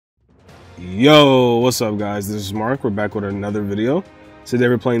Yo, what's up guys? This is Mark. We're back with another video. Today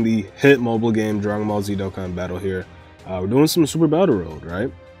we're playing the hit mobile game Dragon Ball Z Dokkan Battle here. We're doing some Super Battle Road,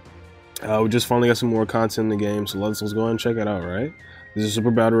 right? We just finally got some more content in the game, so let's go ahead and check it out, right? This is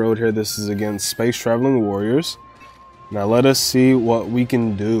Super Battle Road here. This is against Space Traveling Warriors. Now let us see what we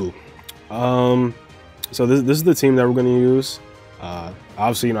can do. So this is the team that we're going to use.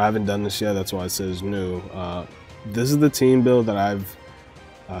 Obviously, I haven't done this yet. That's why it says new. This is the team build that I've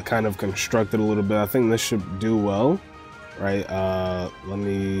kind of constructed a little bit. I think this should do well, right? Let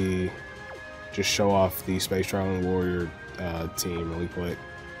me just show off the Space Traveling Warrior team really quick.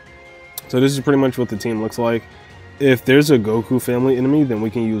 So this is pretty much what the team looks like. If there's a Goku family enemy, then we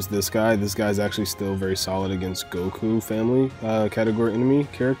can use this guy. This guy's actually still very solid against Goku family category enemy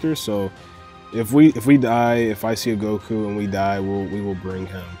characters. So if we die, if I see a Goku and we die, we will bring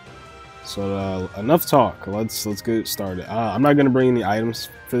him. So enough talk. Let's get started. I'm not gonna bring any items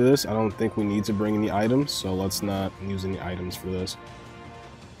for this. I don't think we need to bring any items, so let's not use any items for this.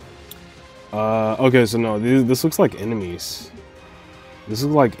 Okay, so no, this looks like enemies. This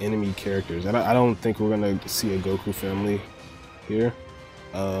looks like enemy characters. I don't think we're gonna see a Goku family here.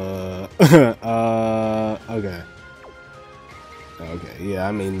 Okay, yeah,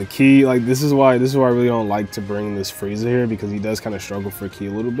 I mean the key, like this is why I really don't like to bring this Frieza here, because he does kind of struggle for key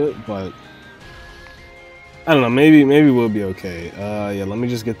a little bit, but I don't know, maybe we'll be okay. Yeah, let me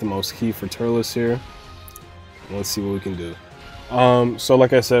just get the most key for Turles here. Let's see what we can do. So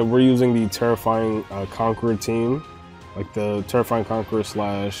like I said, we're using the Terrifying Conqueror team, like the Terrifying Conqueror /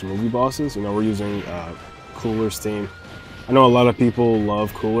 movie bosses. We're using Cooler's team. I know a lot of people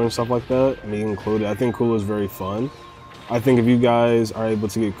love Cooler and stuff like that, me included. I think Cooler is very fun. I think if you guys are able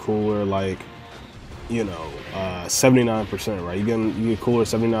to get Cooler, like, 79%, right? You get Cooler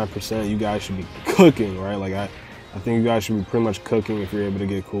 79%, you guys should be cooking, right? Like, I think you guys should be pretty much cooking if you're able to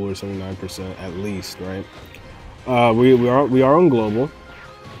get Cooler 79% at least, right? We are on Global.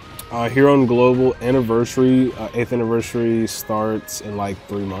 Here on Global, anniversary, 8th anniversary starts in like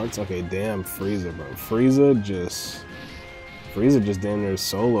 3 months. Okay, damn, Frieza, bro. Frieza just damn near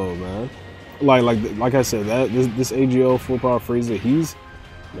solo, man. Like I said, this AGO full power Frieza, he's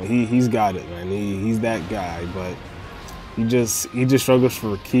got it, man. He's that guy, but he just struggles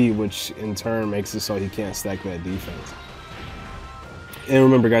for key, which in turn makes it so he can't stack that defense. And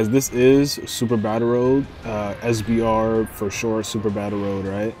remember, guys, this is Super Battle Road, SBR for short, Super Battle Road,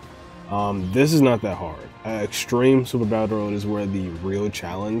 right? This is not that hard. Extreme Super Battle Road is where the real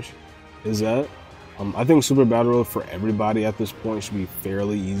challenge is at. I think Super Battle Road for everybody at this point should be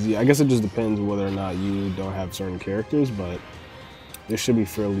fairly easy. I guess it just depends whether or not you don't have certain characters, but this should be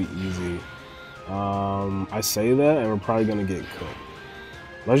fairly easy. I say that, and we're probably gonna get cooked.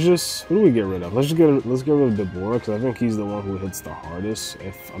 Who do we get rid of? Let's get rid of Deborah, because I think he's the one who hits the hardest,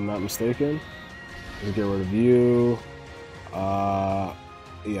 if I'm not mistaken. Let's get rid of you. Yeah,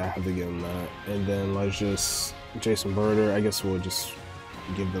 I have to give him that. And then let's just Jason Birder. I guess we'll just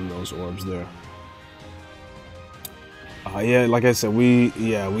give them those orbs there. Yeah, like I said, we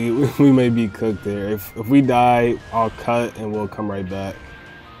may be cooked there. If we die, I'll cut and we'll come right back.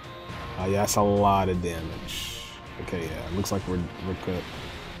 Yeah, that's a lot of damage. Okay, yeah, it looks like we're cooked.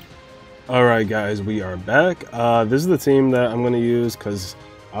 All right, guys, we are back. This is the team that I'm gonna use, because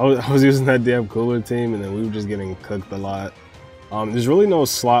I was using that damn Cooler team, and then we were just getting cooked a lot. There's really no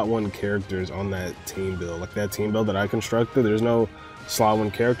slot 1 characters on that team build, like that team build that I constructed. There's no slot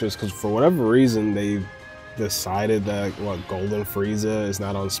 1 characters, because for whatever reason they decided that Golden Frieza is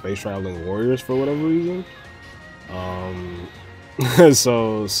not on Space Traveling Warriors for whatever reason.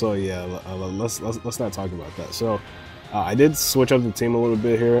 So yeah, let's not talk about that. So I did switch up the team a little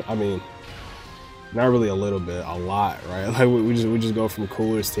bit here. I mean, not really a little bit, a lot, right? Like we just go from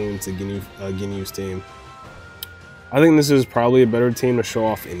Cooler's team to GINYU's team. I think this is probably a better team to show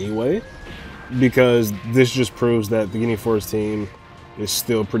off anyway, because this just proves that the GINYU Force team is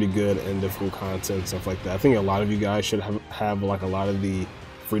still pretty good and difficult content and stuff like that. I think a lot of you guys should have like a lot of the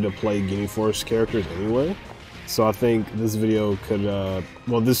free-to-play GINYU Force characters anyway. So I think this video could,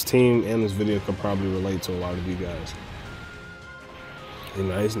 this team and this video could probably relate to a lot of you guys. A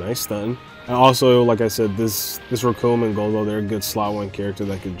nice stun. And also, like I said, this Raccoon and Goldo, they're a good slot 1 character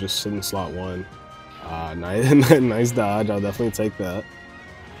that could just sit in slot 1. Nice dodge. I'll definitely take that.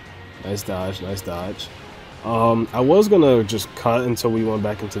 Nice dodge. I was gonna just cut until we went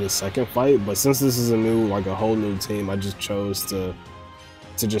back into the second fight, but since this is a whole new team, I just chose to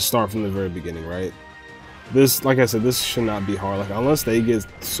just start from the very beginning, right? This, like I said, this should not be hard. Like, unless they get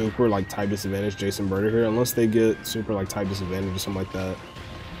super type disadvantage, Jason Birder here, unless they get super type disadvantage or something like that,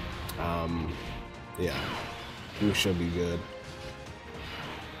 yeah, we should be good.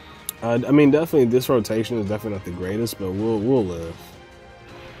 I mean, definitely this rotation is definitely not the greatest, but we'll live.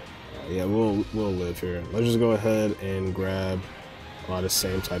 Yeah, we'll live here. Let's just go ahead and grab a lot of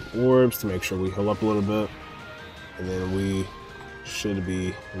same type orbs to make sure we heal up a little bit, and then we should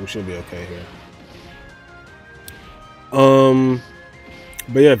be okay here.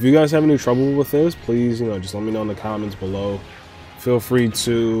 But yeah, if you guys have any trouble with this, please, you know, just let me know in the comments below. Feel free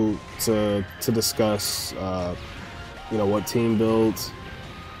to discuss, you know, what team builds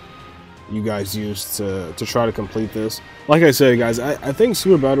you guys use to try to complete this. Like I said, guys, I think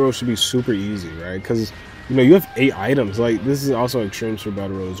Super Battle Road should be super easy, right? Because, you know, you have 8 items. Like, this is also Extreme Super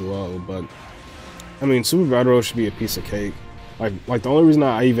Battle Road as well. But, I mean, Super Battle Road should be a piece of cake. Like the only reason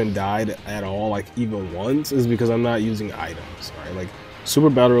I even died at all, like, even once, is because I'm not using items, right? Like, Super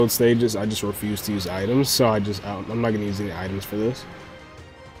Battle Road stages, I just refuse to use items. So I'm not going to use any items for this.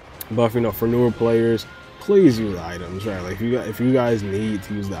 But, you know, for newer players, please use the items, right? Like, if you guys need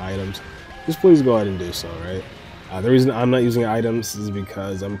to use the items, just please go ahead and do so, right? The reason I'm not using items is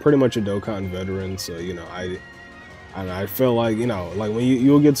because I'm pretty much a Dokkan veteran, so, you know, I feel like, you know, like when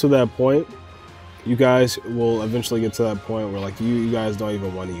you'll get to that point, you guys will eventually get to that point where, like, you guys don't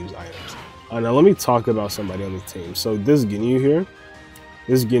even want to use items. Now let me talk about somebody on the team. So this GINYU here,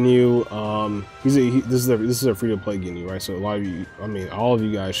 this GINYU, this is a free-to-play GINYU, right? So a lot of you, I mean, all of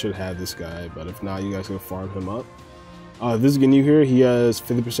you guys should have this guy, but if not, you guys can farm him up. This GINYU here, he has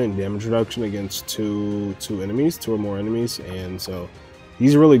 50% damage reduction against two or more enemies, and so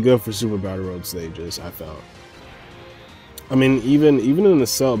he's really good for Super Battle Road stages, I found. I mean, even in the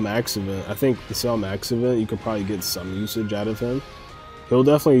Cell Max event, I think the Cell Max event, you could probably get some usage out of him. He'll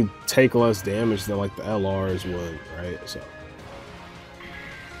definitely take less damage than, like, the LRs would, right? So,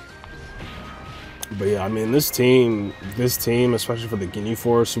 but yeah, I mean, this team, especially for the GINYU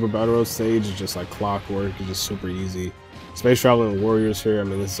 4 Super Battle Road stage, is just like clockwork. It's just super easy. Space Traveling Warriors here, I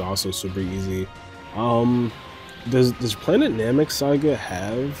mean, this is also super easy. Does Planet Namek Saga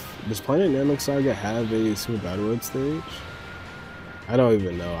have a Super Battle Road stage? I don't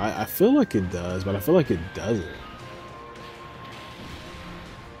even know. I feel like it does, but I feel like it doesn't.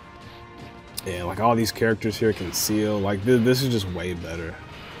 Yeah, like all these characters here can seal. Like this is just way better.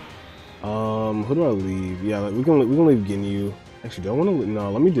 Who do I leave? Yeah, like, we can leave GINYU. Actually, do I want to?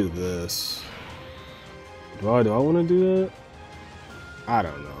 No, let me do this. Do I want to do that? I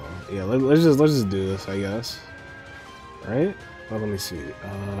don't know. Yeah, let's just do this, I guess. Right? Well, let me see.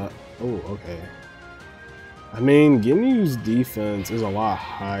 Oh, okay. I mean, GINYU's defense is a lot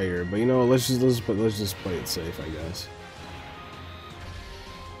higher, but you know, let's just play it safe, I guess.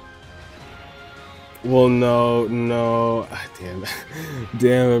 Well, no.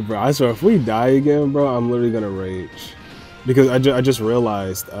 Damn it, bro. I swear, if we die again, bro, I'm literally gonna rage, because I just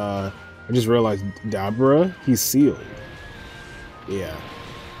realized Dabra, he's sealed. Yeah,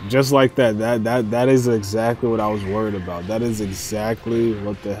 just like that. That is exactly what I was worried about. That is exactly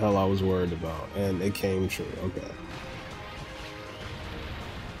what the hell I was worried about, and it came true. Okay.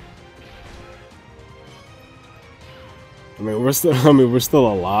 I mean, we're still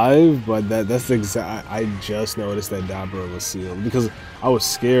alive, but that's the exact. I just noticed that Dabra was sealed because I was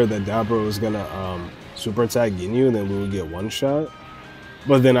scared that Dabra was gonna super attack GINYU and then we would get one shot.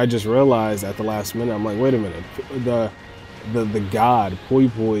 But then I just realized at the last minute, I'm like, wait a minute, the god Poi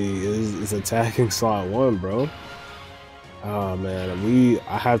Poi is attacking slot 1, bro. Oh man,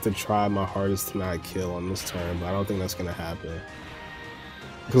 I have to try my hardest to not kill on this turn, but I don't think that's gonna happen.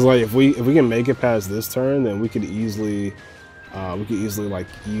 Because like if we can make it past this turn, then we could easily like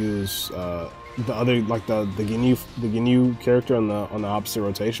use the other, like the GINYU character on the opposite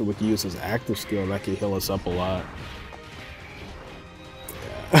rotation. We could use his active skill, and that could heal us up a lot.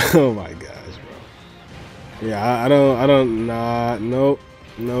 Yeah. Oh my gosh, bro. Yeah, nope.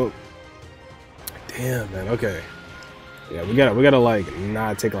 Damn, man. Okay. Yeah, we gotta like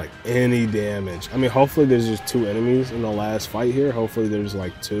not take like any damage. I mean, hopefully there's just 2 enemies in the last fight here. Hopefully there's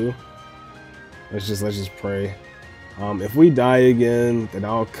like 2. Let's just pray. If we die again, then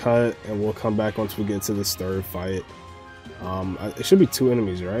I'll cut and we'll come back once we get to this 3rd fight. It should be 2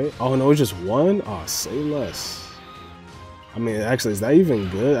 enemies, right? Oh no, it's just 1? Oh, say less. I mean, actually, is that even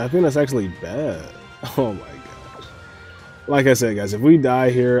good? I think that's actually bad. Oh my gosh. Like I said, guys, if we die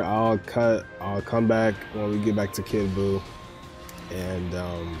here, I'll cut. I'll come back when we get back to Kid Buu. And,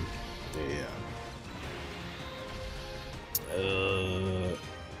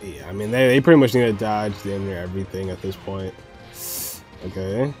 yeah, I mean, they pretty much need to dodge damn near everything at this point.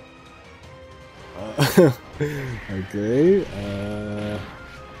 Okay. Okay.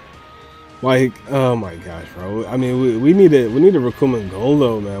 Like, oh my gosh, bro. I mean, we need a Rikumen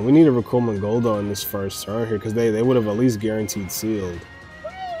Goldo, man. We need a Rikumen Goldo in this first turn here, because they would have at least guaranteed sealed.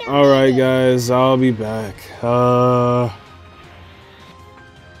 Alright guys, I'll be back. Yo,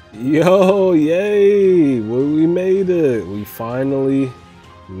 yay! We made it. We finally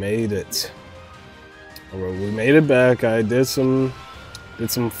made it. Alright, we made it back. I did some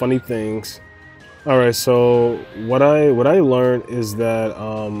funny things. Alright, so what I learned is that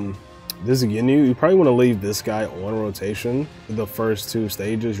this GINYU, you probably want to leave this guy on rotation the first 2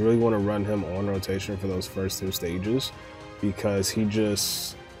 stages. You really want to run him on rotation for those first 2 stages because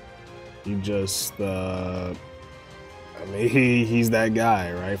he's that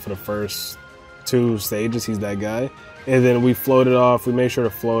guy, right? For the first 2 stages, he's that guy. And then we floated off, we made sure to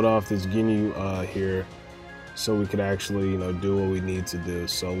float off this GINYU here so we could actually, you know, do what we need to do.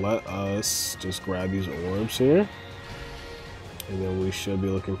 So let us just grab these orbs here. And then we should be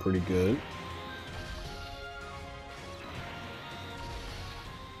looking pretty good.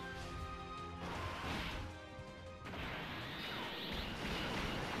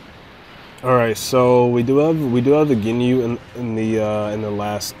 All right, so we do have the GINYU in the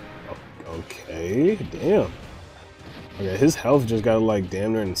last. Okay, damn. Okay, his health just got like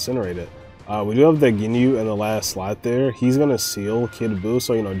damn near incinerated. We do have the GINYU in the last slot there. He's gonna seal Kid Buu,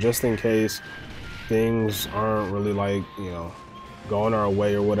 so you know, just in case things aren't really like, you know, going our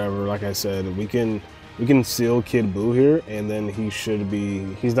way or whatever. Like I said, we can seal Kid Buu here, and then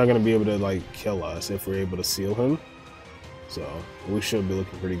he's not gonna be able to like kill us if we're able to seal him. So we should be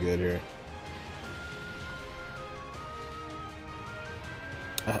looking pretty good here.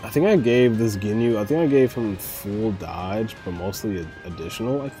 I think I gave this GINYU, I think I gave him full dodge, but mostly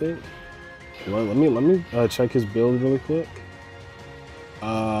additional, I think. Well, let me check his build really quick.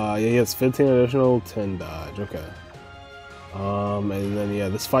 Yeah, he has 15 additional, 10 dodge, okay. And then, yeah,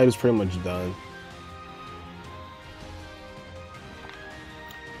 this fight is pretty much done.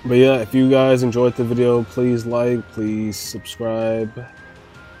 But yeah, if you guys enjoyed the video, please like, please subscribe.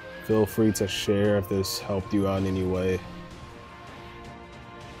 Feel free to share if this helped you out in any way.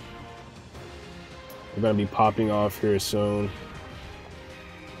 We're gonna be popping off here soon.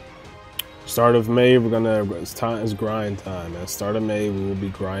 Start of May, it's grind time. At start of May, we will be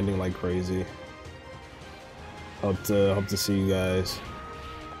grinding like crazy. Hope to see you guys.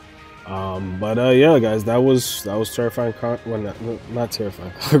 Yeah, guys, that was terrifying. Not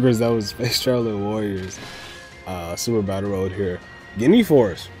terrifying Conquerors. That was Space Traveler Warriors. Super Battle Road here. GINYU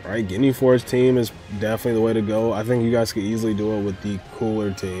Force, right? GINYU Force team is definitely the way to go. I think you guys could easily do it with the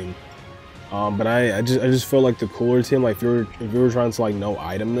cooler team. But I just feel like the cooler team, like if you were trying to like no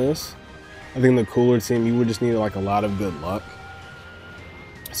item this, I think the cooler team, you would just need like a lot of good luck.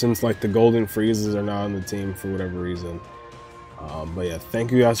 Since like the golden freezes are not on the team for whatever reason. But yeah,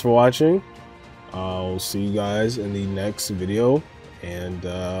 thank you guys for watching. I'll see you guys in the next video, and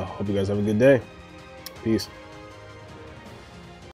hope you guys have a good day. Peace.